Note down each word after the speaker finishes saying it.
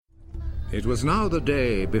It was now the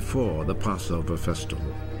day before the Passover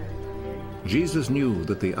festival. Jesus knew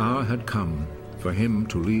that the hour had come for him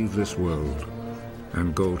to leave this world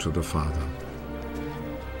and go to the Father.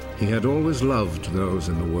 He had always loved those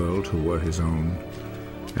in the world who were his own,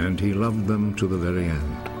 and he loved them to the very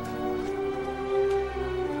end.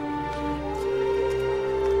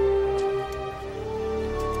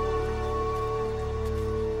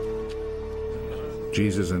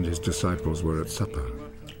 Jesus and his disciples were at supper.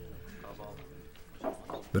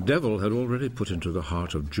 The devil had already put into the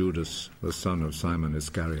heart of Judas, the son of Simon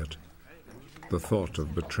Iscariot, the thought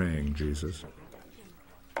of betraying Jesus.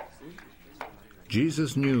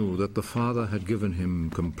 Jesus knew that the Father had given him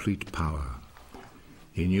complete power.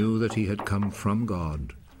 He knew that he had come from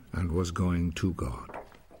God and was going to God.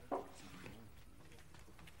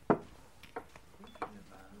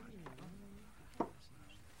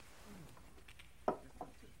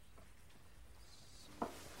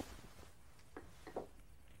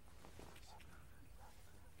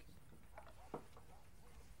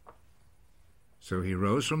 So he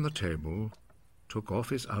rose from the table, took off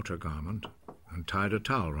his outer garment, and tied a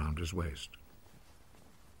towel round his waist.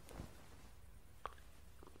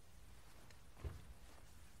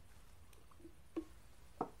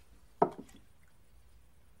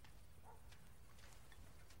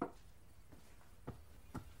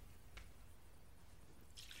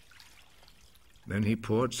 Then he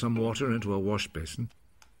poured some water into a wash basin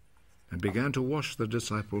and began to wash the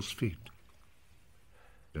disciples' feet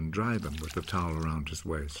and dry them with the towel around his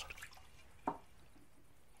waist.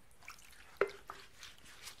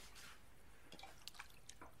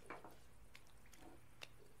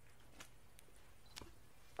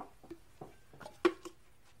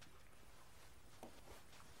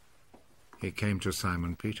 He came to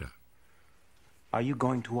Simon Peter. Are you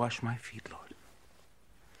going to wash my feet, Lord?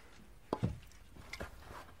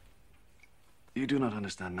 You do not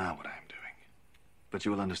understand now what I am doing, but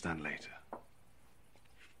you will understand later.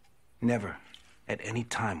 Never, at any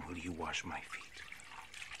time, will you wash my feet.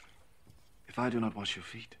 If I do not wash your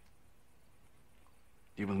feet,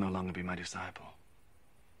 you will no longer be my disciple.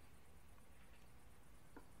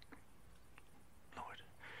 Lord,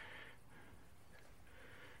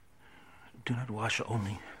 do not wash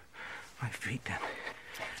only my feet, then.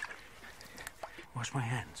 Wash my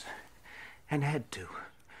hands and head, too.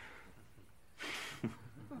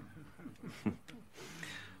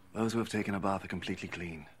 Those who have taken a bath are completely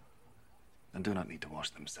clean and do not need to wash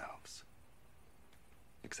themselves,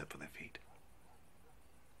 except for their feet.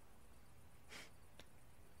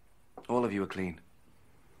 All of you are clean.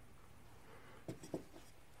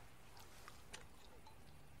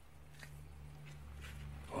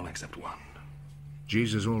 All except one.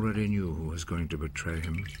 Jesus already knew who was going to betray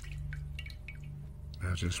him.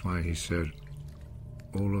 That is why he said,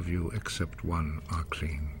 "All of you except one are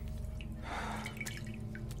clean."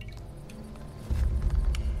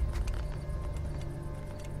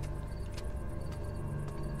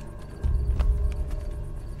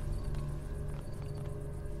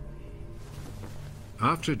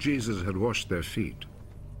 After Jesus had washed their feet,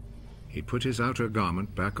 he put his outer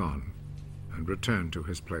garment back on and returned to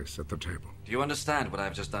his place at the table. Do you understand what I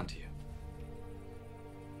have just done to you?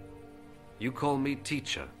 You call me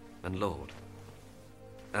teacher and Lord,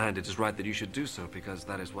 and it is right that you should do so because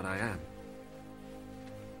that is what I am.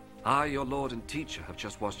 I, your Lord and teacher, have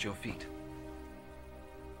just washed your feet.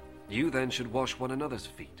 You then should wash one another's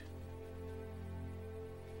feet.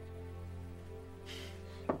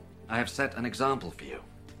 I have set an example for you,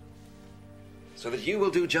 so that you will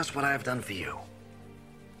do just what I have done for you.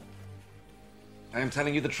 I am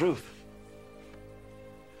telling you the truth.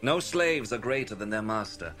 No slaves are greater than their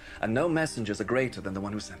master, and no messengers are greater than the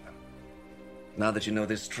one who sent them. Now that you know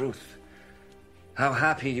this truth, how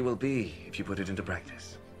happy you will be if you put it into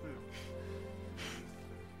practice.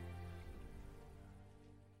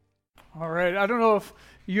 All right, I don't know if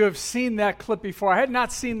you have seen that clip before. I had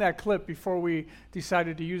not seen that clip before we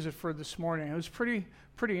decided to use it for this morning. It was pretty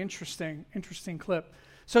interesting clip.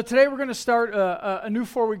 So today we're going to start a new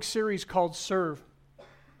 4-week series called Serve.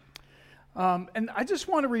 And I just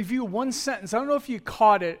want to review one sentence. I don't know if you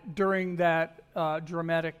caught it during that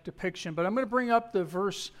dramatic depiction, but I'm going to bring up the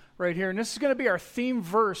verse right here. And this is going to be our theme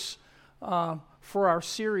verse for our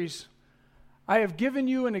series. I have given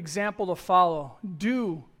you an example to follow.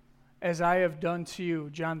 Do as I have done to you.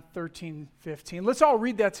 John 13:15. Let's all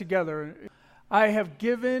read that together. I have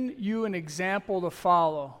given you an example to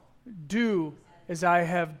follow. Do as I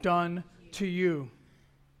have done to you.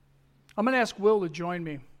 I'm going to ask Will to join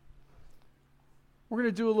me. We're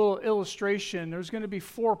going to do a little illustration. There's going to be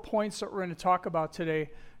 4 points that we're going to talk about today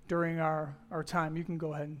during our time. You can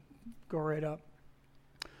go ahead and Go right up.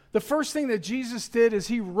 The first thing that Jesus did is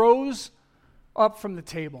he rose up from the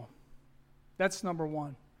table. That's number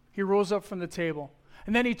one. He rose up from the table.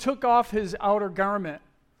 And then he took off his outer garment.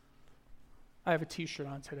 I have a t-shirt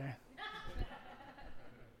on today.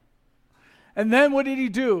 And then what did he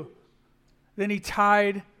do? Then he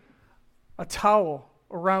tied a towel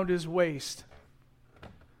around his waist.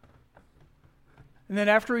 And then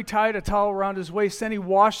after he tied a towel around his waist, then he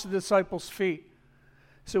washed the disciples' feet.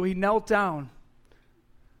 So he knelt down.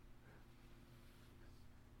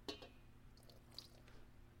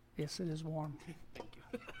 Yes, it is warm.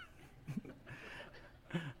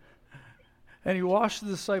 And he washed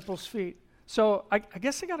the disciples' feet. So I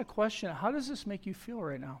guess I got a question. How does this make you feel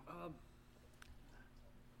right now? A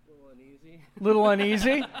little uneasy. A little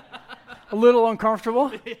uneasy? A little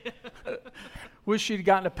uncomfortable? Wish you'd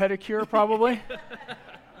gotten a pedicure, probably.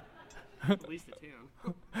 At least a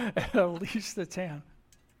tan. At least a tan.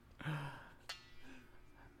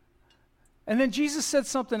 And then Jesus said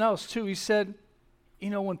something else, too. He said,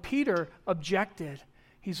 when Peter objected,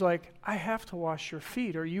 he's like, I have to wash your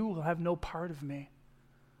feet or you will have no part of me.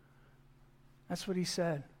 That's what he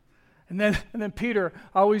said. And then Peter,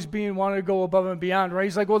 always wanting to go above and beyond, right?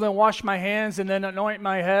 He's like, well, then wash my hands and then anoint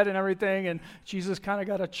my head and everything. And Jesus kind of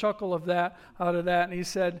got a chuckle out of that. And he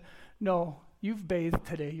said, no, you've bathed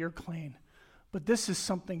today. You're clean. But this is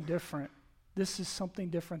something different. This is something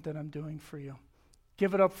different that I'm doing for you.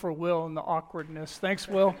 Give it up for Will and the awkwardness. Thanks,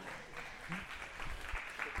 Will.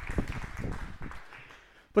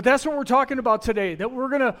 But that's what we're talking about today, that we're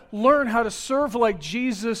going to learn how to serve like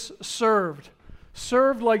Jesus served.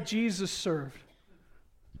 Served like Jesus served.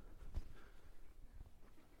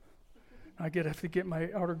 I have to get my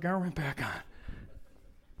outer garment back on.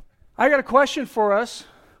 I got a question for us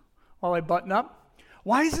while I button up.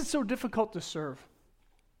 Why is it so difficult to serve?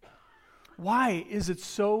 Why is it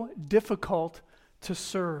so difficult to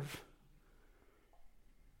serve?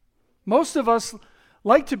 Most of us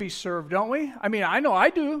like to be served, don't we? I mean, I know I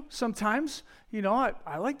do sometimes.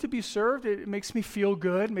 I like to be served. It makes me feel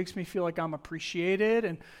good, makes me feel like I'm appreciated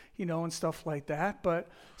and, and stuff like that. But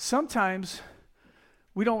sometimes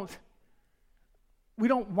we don't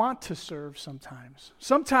want to serve sometimes.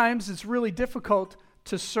 Sometimes it's really difficult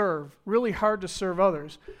to serve, really hard to serve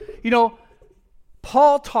others.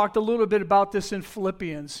 Paul talked a little bit about this in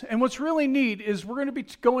Philippians. And what's really neat is we're going to be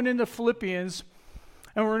going into Philippians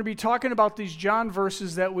and we're going to be talking about these John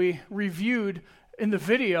verses that we reviewed in the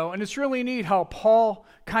video. And it's really neat how Paul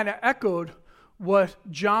kind of echoed what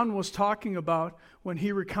John was talking about when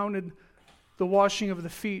he recounted the washing of the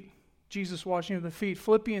feet, Jesus' washing of the feet.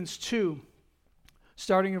 Philippians 2,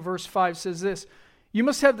 starting in verse 5, says this, you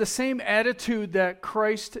must have the same attitude that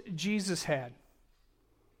Christ Jesus had.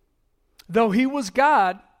 Though he was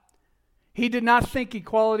God, he did not think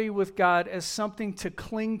equality with God as something to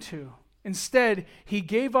cling to. Instead, he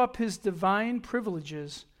gave up his divine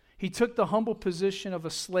privileges. He took the humble position of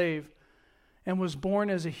a slave and was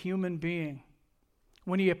born as a human being.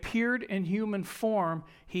 When he appeared in human form,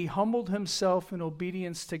 he humbled himself in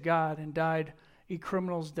obedience to God and died a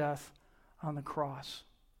criminal's death on the cross.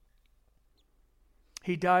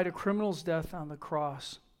 He died a criminal's death on the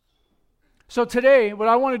cross. So today, what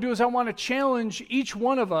I want to do is I want to challenge each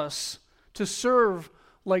one of us to serve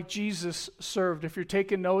like Jesus served. If you're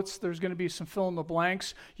taking notes, there's going to be some fill in the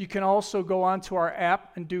blanks. You can also go onto our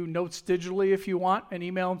app and do notes digitally if you want and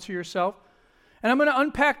email them to yourself. And I'm going to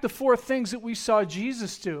unpack the 4 things that we saw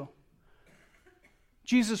Jesus do.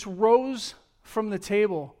 Jesus rose from the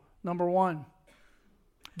table, number 1.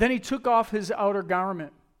 Then he took off his outer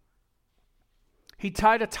garment. He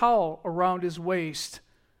tied a towel around his waist,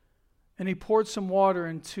 and he poured some water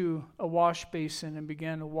into a wash basin and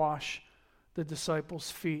began to wash the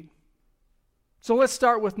disciples' feet. So let's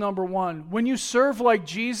start with number 1. When you serve like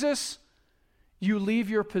Jesus, you leave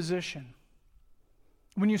your position.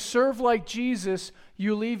 When you serve like Jesus,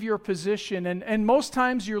 you leave your position. And most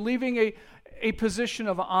times you're leaving a position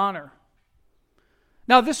of honor.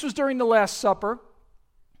 Now, this was during the Last Supper.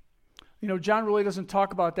 John really doesn't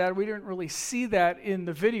talk about that. We didn't really see that in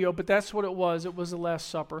the video, but that's what it was. It was the Last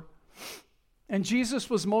Supper. And Jesus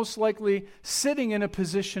was most likely sitting in a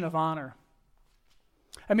position of honor.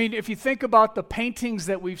 I mean, if you think about the paintings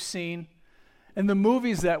that we've seen and the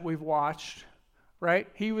movies that we've watched, right?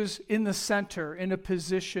 He was in the center, in a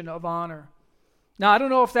position of honor. Now, I don't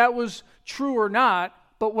know if that was true or not,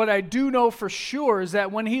 but what I do know for sure is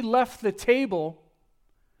that when he left the table,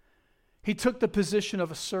 he took the position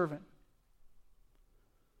of a servant.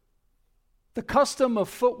 The custom of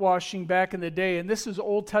foot washing back in the day, and this is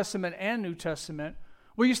Old Testament and New Testament,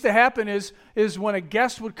 What used to happen is when a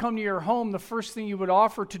guest would come to your home, the first thing you would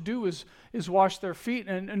offer to do is wash their feet.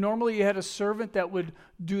 And normally you had a servant that would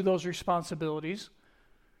do those responsibilities.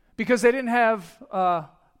 Because they didn't have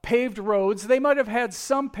paved roads. They might have had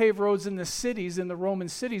some paved roads in the cities, in the Roman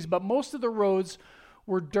cities, but most of the roads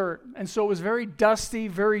were dirt. And so it was very dusty,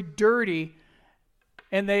 very dirty,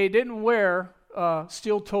 and they didn't wear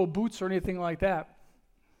steel-toe boots or anything like that.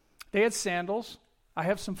 They had sandals. I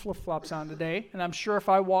have some flip-flops on today, and I'm sure if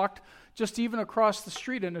I walked just even across the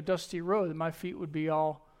street in a dusty road, my feet would be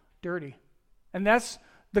all dirty. And that's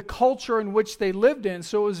the culture in which they lived in,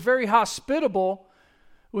 so it was very hospitable.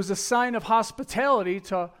 It was a sign of hospitality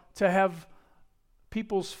to have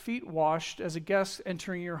people's feet washed as a guest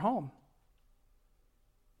entering your home.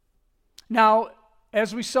 Now,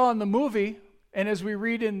 as we saw in the movie, and as we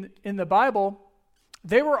read in the Bible,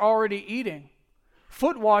 they were already eating.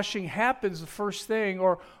 Foot washing happens the first thing,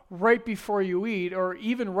 or right before you eat, or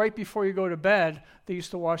even right before you go to bed. They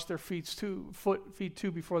used to wash their feet too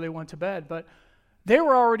before they went to bed. But they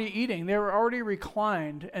were already eating. They were already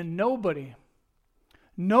reclined, and nobody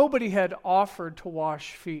had offered to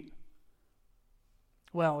wash feet.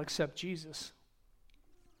 Well, except Jesus.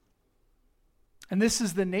 And this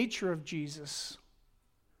is the nature of Jesus.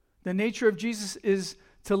 The nature of Jesus is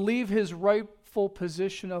to leave his rightful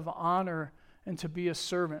position of honor and to be a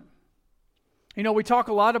servant. You know, we talk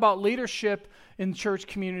a lot about leadership in church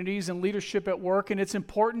communities and leadership at work, and it's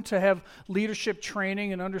important to have leadership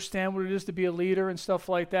training and understand what it is to be a leader and stuff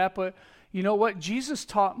like that. But you know what? Jesus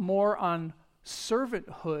taught more on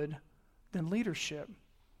servanthood than leadership.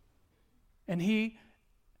 And he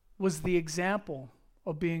was the example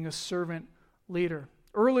of being a servant leader.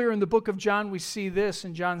 Earlier in the book of John, we see this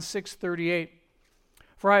in John 6:38.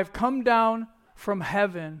 For I have come down from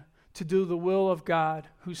heaven to do the will of God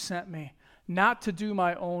who sent me, not to do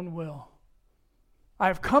my own will. I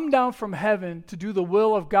have come down from heaven to do the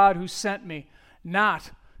will of God who sent me,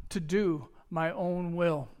 not to do my own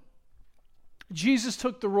will. Jesus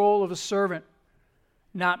took the role of a servant,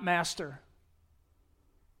 not master.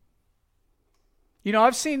 You know,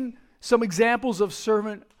 I've seen some examples of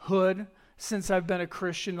servanthood since I've been a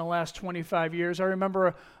Christian the last 25 years. I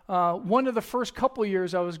remember one of the first couple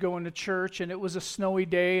years I was going to church, and it was a snowy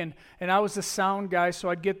day, and I was the sound guy, so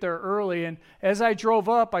I'd get there early. And as I drove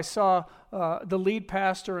up, I saw the lead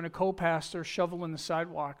pastor and a co-pastor shoveling the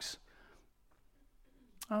sidewalks.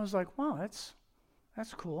 I was like, wow, that's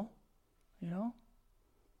cool, you know?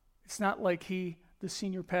 It's not like the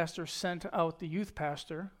senior pastor, sent out the youth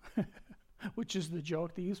pastor, which is the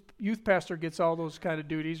joke. The youth pastor gets all those kind of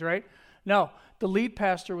duties, right? No, the lead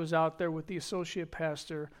pastor was out there with the associate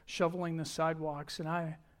pastor shoveling the sidewalks, and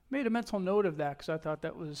I made a mental note of that because I thought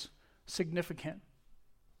that was significant.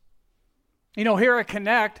 You know, here at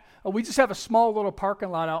Connect, we just have a small little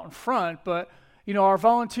parking lot out in front, but, you know, our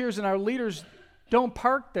volunteers and our leaders don't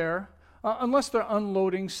park there unless they're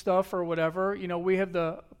unloading stuff or whatever. You know, we have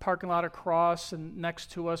the parking lot across and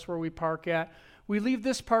next to us where we park at. We leave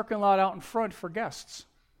this parking lot out in front for guests,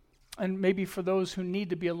 and maybe for those who need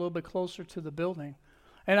to be a little bit closer to the building.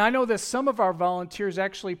 And I know that some of our volunteers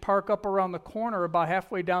actually park up around the corner about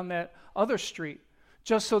halfway down that other street,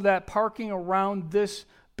 just so that parking around this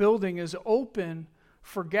building is open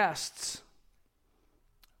for guests.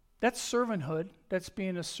 That's servanthood. That's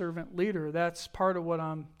being a servant leader. That's part of what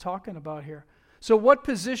I'm talking about here. So what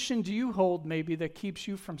position do you hold maybe that keeps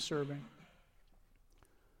you from serving?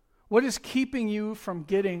 What is keeping you from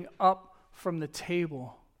getting up from the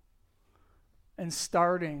table and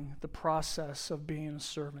starting the process of being a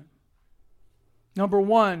servant? Number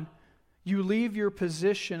one, you leave your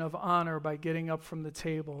position of honor by getting up from the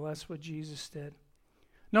table. That's what Jesus did.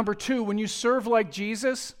 Number two, when you serve like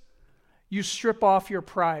Jesus, you strip off your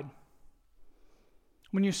pride.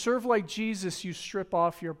 When you serve like Jesus, you strip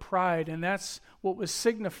off your pride, and that's what was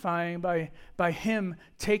signifying by him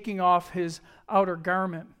taking off his outer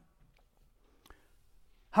garment.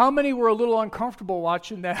 How many were a little uncomfortable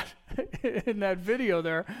watching that in that video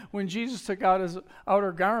there when Jesus took out his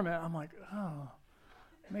outer garment? I'm like, oh,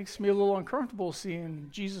 it makes me a little uncomfortable seeing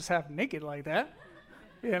Jesus half naked like that,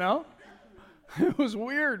 you know? It was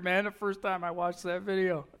weird, man, the first time I watched that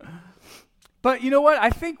video. But you know what? I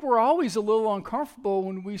think we're always a little uncomfortable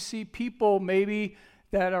when we see people maybe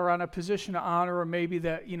that are on a position of honor, or maybe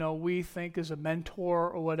that, you know, we think is a mentor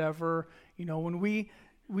or whatever. You know, when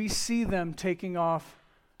we see them taking off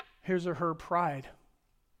his or her pride,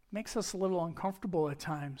 it makes us a little uncomfortable at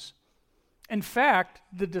times. In fact,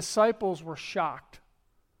 the disciples were shocked.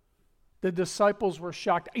 The disciples were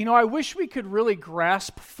shocked. You know, I wish we could really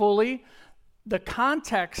grasp fully the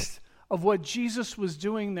context of what Jesus was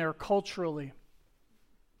doing there culturally.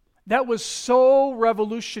 That was so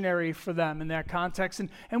revolutionary for them in that context.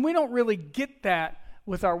 And we don't really get that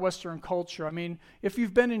with our Western culture. I mean, if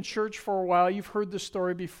you've been in church for a while, you've heard the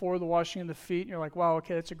story before, the washing of the feet, and you're like, wow,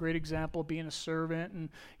 okay, that's a great example of being a servant and,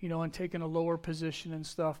 and taking a lower position and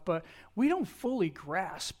stuff. But we don't fully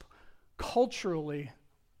grasp culturally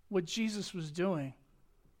what Jesus was doing.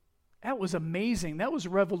 That was amazing. That was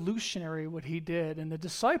revolutionary what he did. And the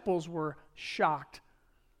disciples were shocked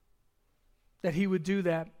that he would do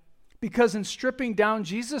that. Because in stripping down,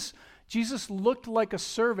 Jesus looked like a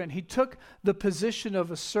servant. He took the position of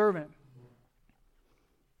a servant.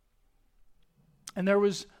 And there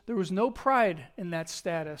was no pride in that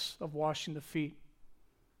status of washing the feet.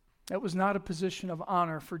 That was not a position of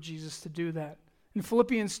honor for Jesus to do that. In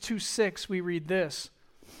Philippians 2:6, we read this.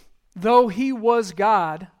 Though he was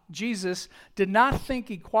God, Jesus did not think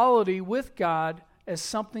equality with God as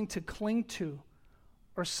something to cling to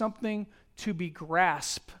or something to be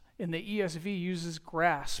grasped. In the ESV uses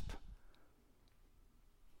grasp.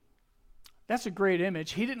 That's a great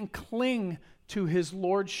image. He didn't cling to his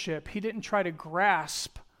lordship. He didn't try to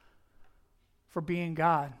grasp for being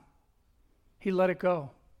God. He let it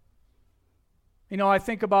go. I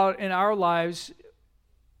think about in our lives,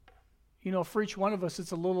 for each one of us,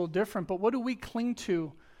 it's a little different, but what do we cling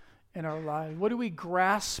to in our lives? What do we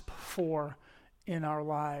grasp for in our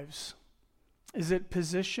lives? Is it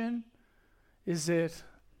position? Is it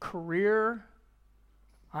career?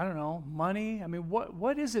 I don't know, money? I mean,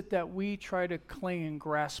 what is it that we try to cling and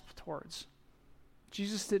grasp towards?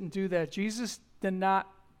 Jesus didn't do that. Jesus did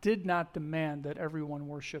not demand that everyone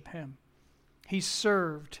worship him. He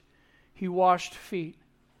served. He washed feet.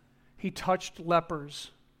 He touched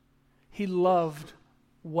lepers. He loved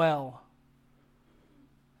well.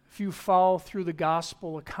 If you follow through the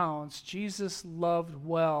gospel accounts, Jesus loved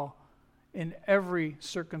well in every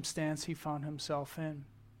circumstance he found himself in.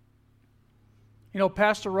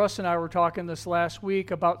 Pastor Russ and I were talking this last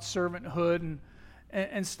week about servanthood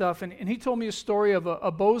and stuff, and he told me a story of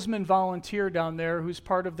a Bozeman volunteer down there who's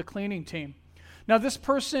part of the cleaning team. Now, this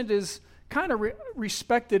person is kind of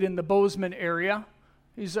respected in the Bozeman area.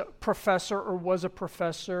 He's a professor or was a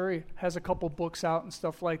professor. He has a couple books out and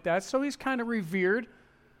stuff like that, so he's kind of revered.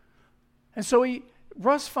 And so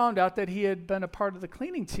Russ found out that he had been a part of the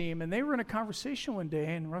cleaning team, and they were in a conversation one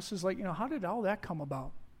day, and Russ is like, how did all that come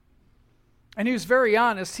about? And he was very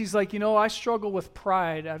honest. He's like, I struggle with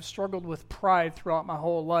pride. I've struggled with pride throughout my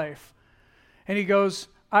whole life. And he goes,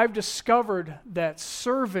 I've discovered that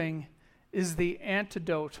serving is the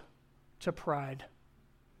antidote to pride.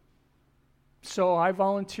 So I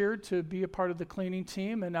volunteered to be a part of the cleaning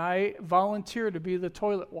team, and I volunteered to be the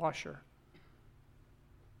toilet washer.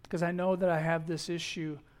 Because I know that I have this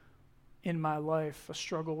issue in my life, a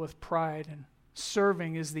struggle with pride, and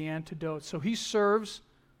serving is the antidote. So he serves,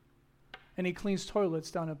 and he cleans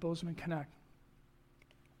toilets down at Bozeman Connect.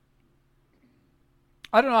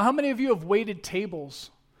 I don't know, how many of you have waited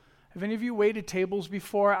tables? Have any of you waited tables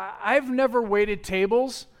before? I've never waited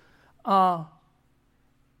tables, but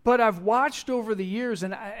I've watched over the years,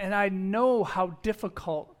 and I know how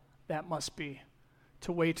difficult that must be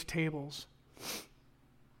to wait tables.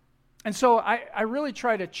 And so I really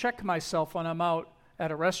try to check myself when I'm out at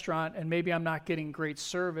a restaurant and maybe I'm not getting great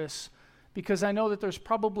service, because I know that there's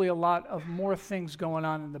probably a lot of more things going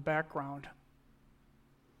on in the background.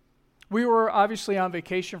 We were obviously on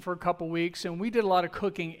vacation for a couple weeks, and we did a lot of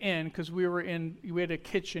cooking in because we had a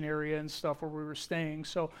kitchen area and stuff where we were staying.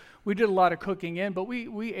 So we did a lot of cooking in, but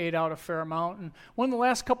we ate out a fair amount. And one of the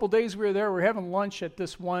last couple days we were there, we were having lunch at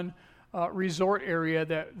this one resort area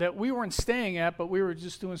that we weren't staying at, but we were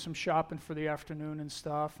just doing some shopping for the afternoon and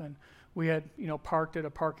stuff. And we had, parked at a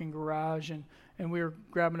parking garage, and we were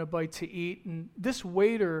grabbing a bite to eat. And this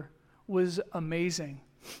waiter was amazing.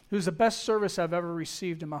 It was the best service I've ever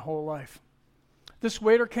received in my whole life. This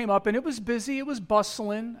waiter came up, and it was busy. It was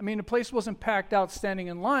bustling. I mean, the place wasn't packed out standing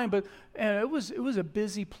in line, but it was a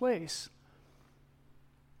busy place.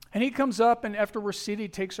 And he comes up, and after we're seated, he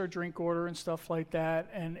takes our drink order and stuff like that,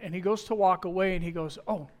 and he goes to walk away, and he goes,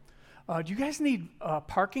 do you guys need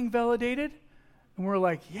parking validated? And we're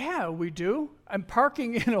like, yeah, we do. And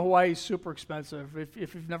parking in Hawaii is super expensive.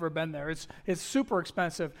 If you've never been there, it's super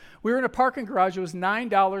expensive. We were in a parking garage. It was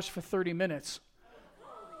 $9 for 30 minutes.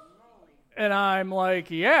 And I'm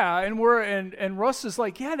like, yeah. And Russ is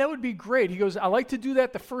like, yeah, that would be great. He goes, I like to do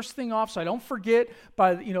that the first thing off, so I don't forget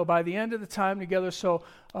by the end of the time together. So,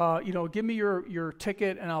 give me your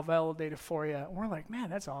ticket and I'll validate it for you. And we're like, man,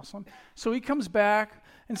 that's awesome. So he comes back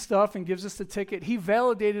and stuff and gives us the ticket. He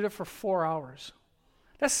validated it for 4 hours.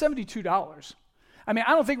 That's $72. I mean,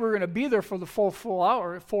 I don't think we're going to be there for the full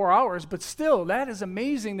hour, 4 hours, but still, that is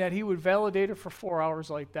amazing that he would validate it for 4 hours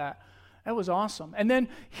like that. That was awesome. And then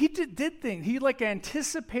he did things. He like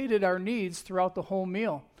anticipated our needs throughout the whole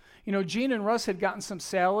meal. You know, Gene and Russ had gotten some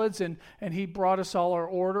salads, and he brought us all our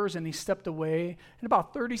orders, and he stepped away. And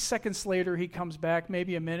about 30 seconds later, he comes back,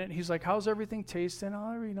 maybe a minute, and he's like, how's everything tasting?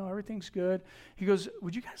 Oh, you know, everything's good. He goes,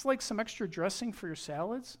 would you guys like some extra dressing for your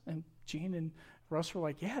salads? And Gene and Russ were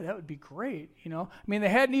like, yeah, that would be great, you know. I mean, they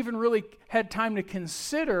hadn't even really had time to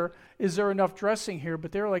consider, is there enough dressing here?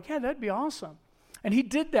 But they were like, yeah, that'd be awesome. And he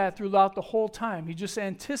did that throughout the whole time. He just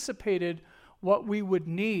anticipated what we would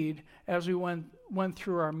need as we went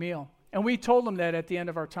through our meal. And we told him that at the end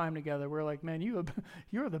of our time together. We were like, man,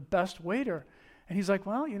 you're the best waiter. And he's like,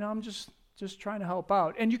 well, you know, I'm just trying to help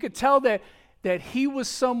out. And you could tell that he was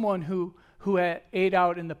someone who had ate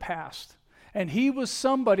out in the past. And he was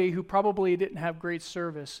somebody who probably didn't have great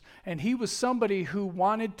service. And he was somebody who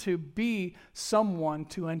wanted to be someone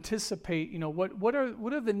to anticipate, you know, what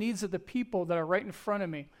are the needs of the people that are right in front of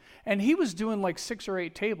me. And he was doing like 6 or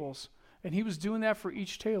 8 tables. And he was doing that for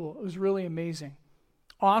each table. It was really amazing.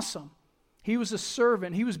 Awesome. He was a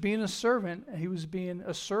servant. He was being a servant. And he was being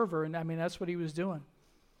a server. And I mean, that's what he was doing.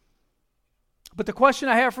 But the question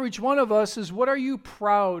I have for each one of us is, what are you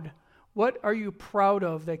proud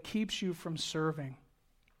of that keeps you from serving?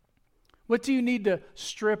 What do you need to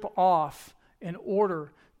strip off in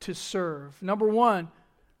order to serve? Number 1,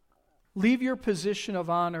 leave your position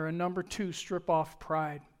of honor. And number 2, strip off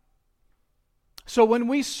pride. So when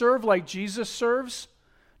we serve like Jesus serves,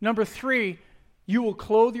 number 3, you will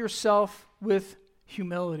clothe yourself with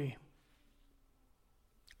humility.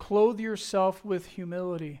 Clothe yourself with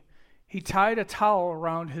humility. He tied a towel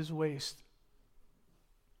around his waist.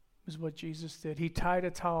 Is what Jesus did. He tied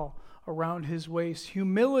a towel around his waist.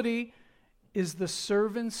 Humility is the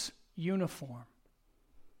servant's uniform.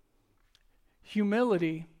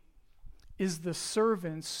 Humility is the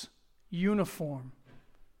servant's uniform.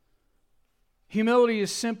 Humility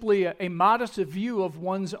is simply a modest view of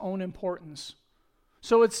one's own importance.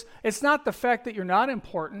 So it's not the fact that you're not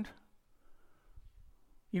important.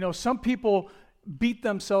 You know, some people beat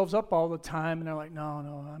themselves up all the time and they're like, no,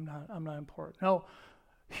 I'm not important. No,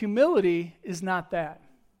 humility is not that.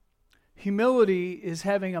 Humility is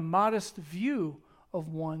having a modest view of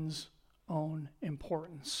one's own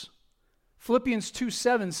importance. Philippians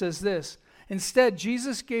 2:7 says this, instead,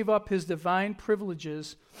 Jesus gave up his divine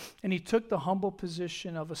privileges and he took the humble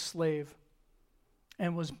position of a slave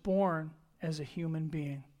and was born as a human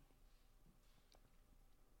being.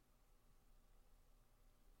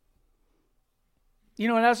 You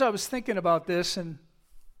know, and as I was thinking about this, and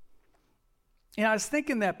I was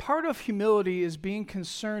thinking that part of humility is being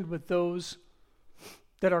concerned with those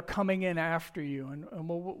that are coming in after you. And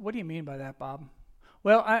well, what do you mean by that, Bob?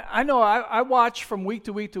 Well, I know I watch from week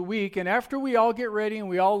to week to week, and after we all get ready and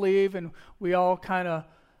we all leave and we all kind of,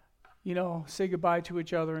 you know, say goodbye to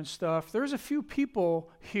each other and stuff, there's a few people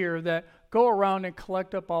here that go around and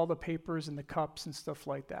collect up all the papers and the cups and stuff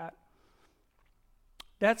like that.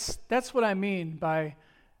 That's what I mean by,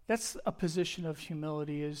 that's a position of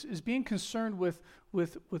humility, is being concerned with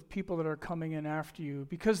people that are coming in after you,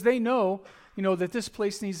 because they know, you know, that this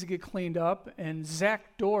place needs to get cleaned up, and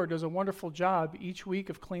Zach Dorr does a wonderful job each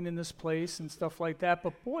week of cleaning this place and stuff like that.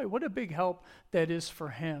 But boy, what a big help that is for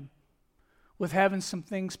him with having some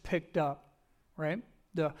things picked up, right?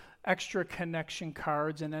 The extra connection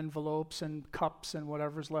cards and envelopes and cups and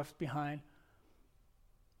whatever's left behind.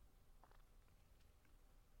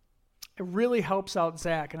 It really helps out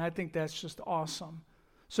Zach, and I think that's just awesome.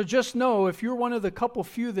 So just know, if you're one of the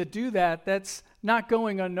few that do that, that's not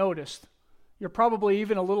going unnoticed. You're probably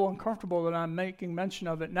even a little uncomfortable that I'm making mention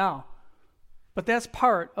of it now. But that's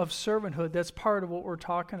part of servanthood. That's part of what we're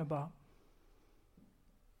talking about.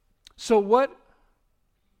 So what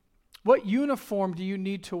uniform do you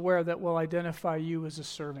need to wear that will identify you as a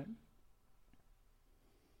servant?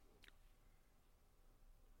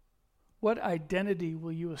 What identity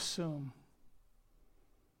will you assume?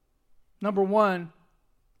 Number 1,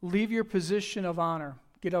 leave your position of honor.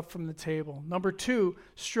 Get up from the table. Number 2,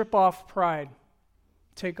 strip off pride.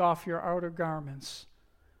 Take off your outer garments.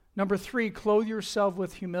 Number 3, clothe yourself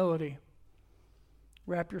with humility.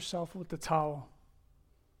 Wrap yourself with the towel.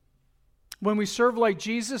 When we serve like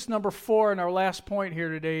Jesus, number 4, and our last point here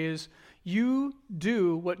today is, you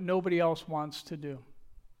do what nobody else wants to do.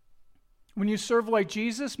 When you serve like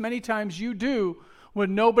Jesus, many times you do what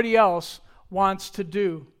nobody else wants to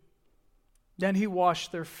do. Then he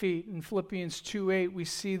washed their feet. In Philippians 2:8, we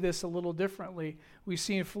see this a little differently. We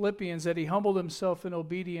see in Philippians that he humbled himself in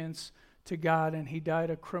obedience to God, and he died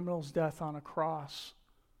a criminal's death on a cross.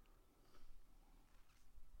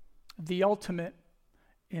 The ultimate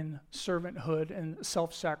in servanthood and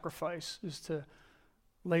self-sacrifice is to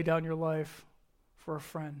lay down your life for a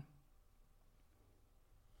friend.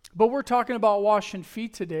 But we're talking about washing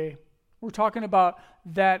feet today. We're talking about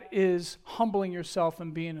that is humbling yourself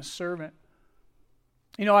and being a servant.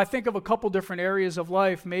 You know, I think of a couple different areas of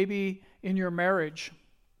life, maybe in your marriage,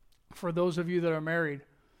 for those of you that are married.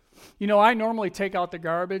 You know, I normally take out the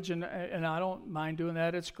garbage, and I don't mind doing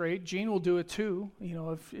that. It's great. Jean will do it too, you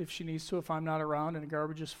know, if she needs to. If I'm not around and the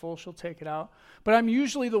garbage is full, she'll take it out. But I'm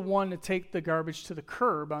usually the one to take the garbage to the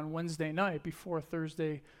curb on Wednesday night before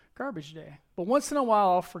Thursday garbage day. But once in a while,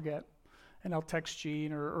 I'll forget, and I'll text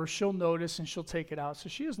Jean, or she'll notice and she'll take it out. So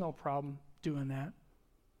she has no problem doing that.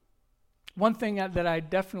 One thing that I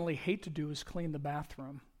definitely hate to do is clean the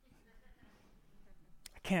bathroom.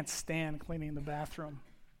 I can't stand cleaning the bathroom.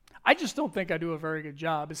 I just don't think I do a very good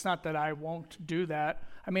job. It's not that I won't do that.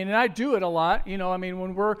 I mean, and I do it a lot. You know, I mean,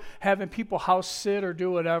 when we're having people house sit or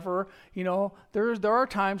do whatever, you know, there are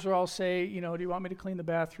times where I'll say, you know, do you want me to clean the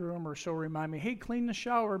bathroom? Or she'll remind me, hey, clean the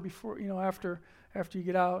shower before, you know, after you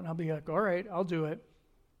get out. And I'll be like, all right, I'll do it.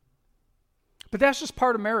 But that's just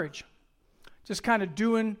part of marriage. Just kind of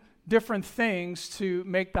doing different things to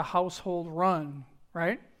make the household run,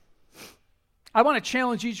 right? I want to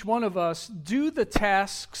challenge each one of us, do the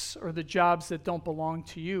tasks or the jobs that don't belong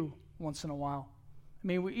to you once in a while. I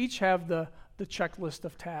mean, we each have the checklist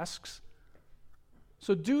of tasks.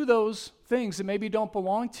 So do those things that maybe don't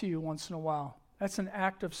belong to you once in a while. That's an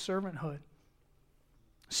act of servanthood.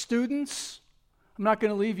 Students, I'm not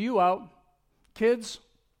going to leave you out. Kids,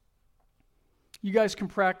 you guys can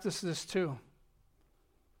practice this too.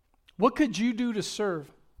 What could you do to serve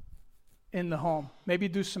in the home? Maybe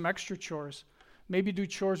do some extra chores. Maybe do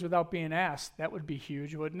chores without being asked. That would be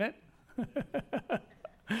huge, wouldn't it?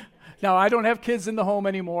 Now, I don't have kids in the home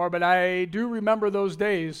anymore, but I do remember those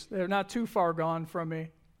days. They're not too far gone from me.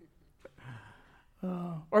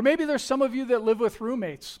 Or maybe there's some of you that live with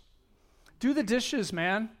roommates. Do the dishes,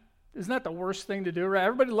 man. Isn't that the worst thing to do, right?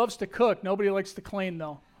 Everybody loves to cook. Nobody likes to clean,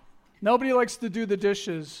 though. Nobody likes to do the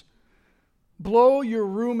dishes. Blow your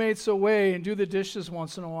roommates away and do the dishes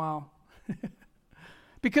once in a while.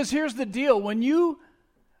 Because here's the deal. When you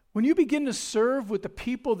begin to serve with the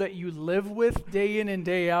people that you live with day in and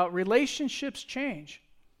day out, relationships change.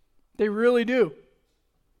 They really do.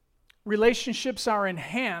 Relationships are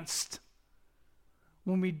enhanced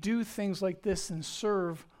when we do things like this and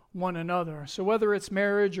serve one another. So whether it's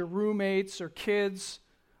marriage or roommates or kids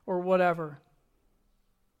or whatever.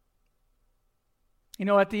 You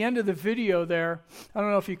know, at the end of the video there, I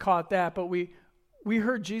don't know if you caught that, but we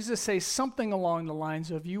heard Jesus say something along the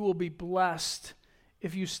lines of, you will be blessed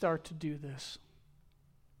if you start to do this.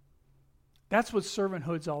 That's what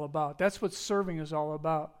servanthood's all about. That's what serving is all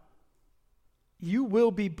about. You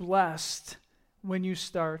will be blessed when you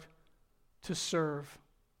start to serve.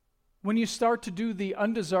 When you start to do the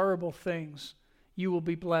undesirable things, you will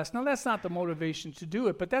be blessed. Now, that's not the motivation to do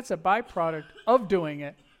it, but that's a byproduct of doing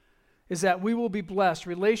it, is that we will be blessed.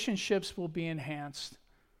 Relationships will be enhanced.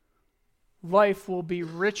 Life will be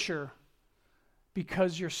richer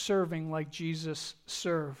because you're serving like Jesus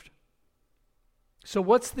served. So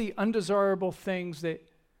what's the undesirable things that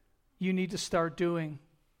you need to start doing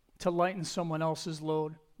to lighten someone else's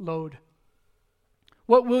load?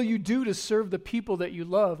 What will you do to serve the people that you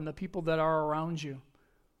love and the people that are around you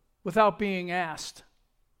without being asked?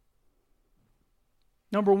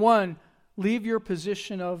 Number one, leave your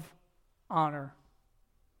position of honor.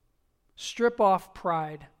 Strip off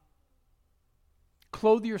pride.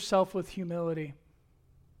 Clothe yourself with humility.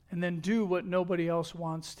 And then do what nobody else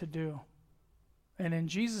wants to do. And in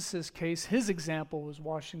Jesus' case, his example was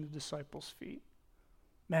washing the disciples' feet.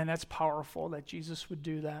 Man, that's powerful that Jesus would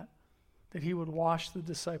do that. That he would wash the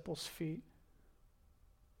disciples' feet.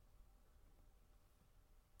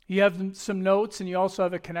 You have some notes, and you also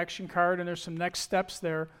have a connection card, and there's some next steps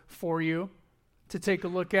there for you to take a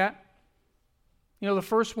look at. You know, the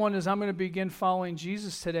first one is I'm going to begin following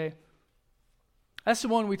Jesus today. That's the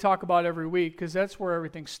one we talk about every week because that's where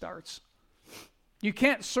everything starts. You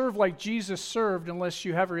can't serve like Jesus served unless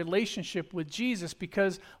you have a relationship with Jesus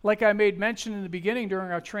because, like I made mention in the beginning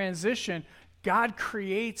during our transition, God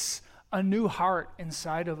creates a new heart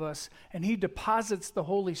inside of us, and he deposits the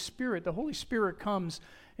Holy Spirit. The Holy Spirit comes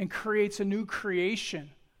and creates a new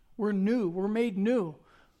creation. We're new. We're made new.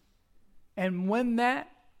 And when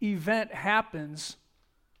that event happens,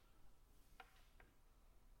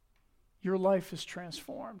 your life is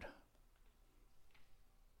transformed.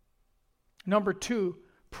 Number two,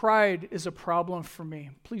 pride is a problem for me,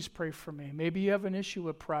 please pray for me. Maybe you have an issue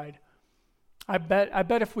with pride. I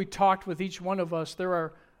bet if we talked with each one of us,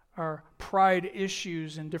 there are pride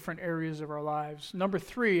issues in different areas of our lives. Number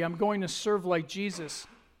 3, I'm going to serve like Jesus.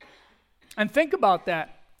 And think about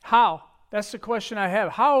that. How? That's the question I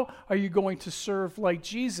have. How are you going to serve like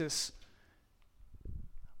Jesus?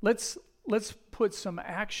 Let's put some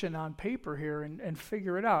action on paper here and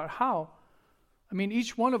figure it out. How? I mean,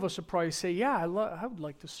 each one of us would probably say, yeah, I would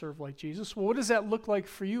like to serve like Jesus. Well, what does that look like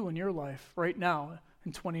for you in your life right now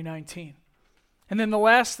in 2019? And then the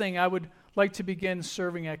last thing, I would like to begin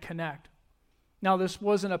serving at Connect. Now, this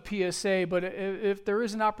wasn't a PSA, but if there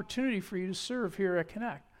is an opportunity for you to serve here at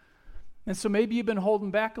Connect, and so maybe you've been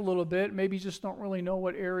holding back a little bit, maybe you just don't really know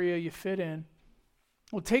what area you fit in.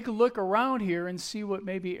 Well, take a look around here and see what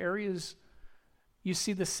maybe areas you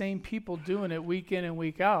see the same people doing it week in and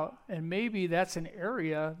week out, and maybe that's an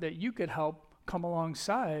area that you could help come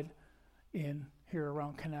alongside in here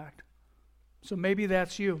around Connect. So maybe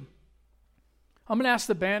that's you. I'm going to ask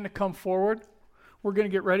the band to come forward. We're going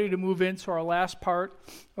to get ready to move into our last part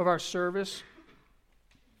of our service.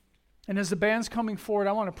 And as the band's coming forward,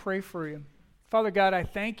 I want to pray for you. Father God, I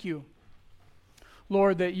thank you,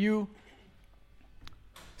 Lord, that you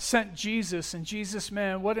sent Jesus. And Jesus,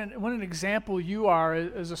 man, what an example you are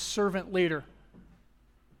as a servant leader.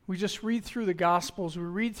 We just read through the Gospels. We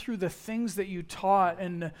read through the things that you taught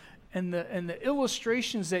and the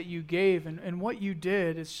illustrations that you gave and what you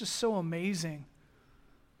did. It's just so amazing.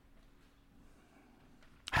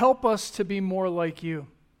 Help us to be more like you.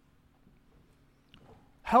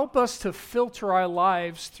 Help us to filter our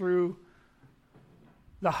lives through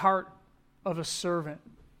the heart of a servant.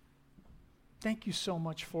 Thank you so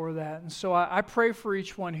much for that. And so I pray for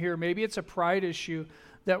each one here. Maybe it's a pride issue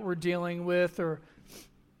that we're dealing with, or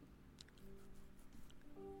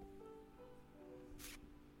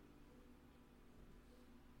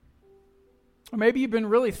maybe you've been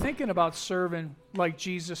really thinking about serving like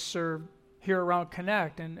Jesus served here around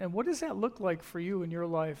Connect. And what does that look like for you in your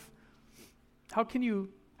life? How can you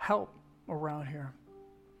help around here?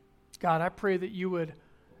 God, I pray that you would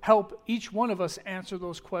help each one of us answer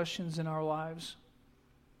those questions in our lives.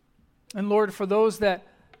 And Lord, for those that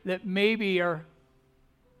maybe are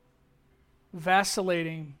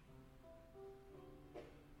vacillating,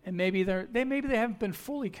 and maybe they haven't been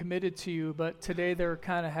fully committed to you, but today they're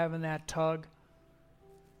kind of having that tug.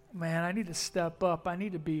 Man, I need to step up. I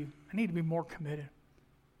need to be more committed.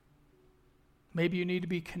 Maybe you need to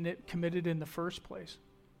be committed in the first place.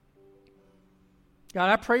 God,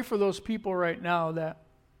 I pray for those people right now that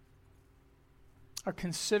are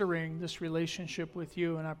considering this relationship with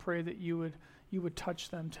you, and I pray that you would touch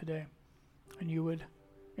them today, and you would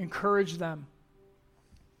encourage them,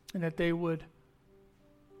 and that they would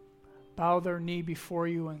bow their knee before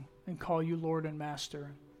you and call you Lord and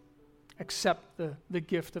Master. Accept the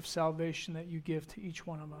gift of salvation that you give to each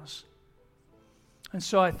one of us. And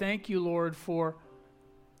so I thank you, Lord, for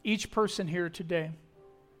each person here today.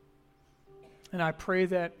 And I pray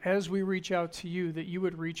that as we reach out to you, that you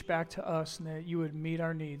would reach back to us and that you would meet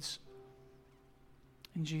our needs.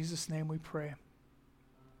 In Jesus' name we pray.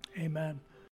 Amen.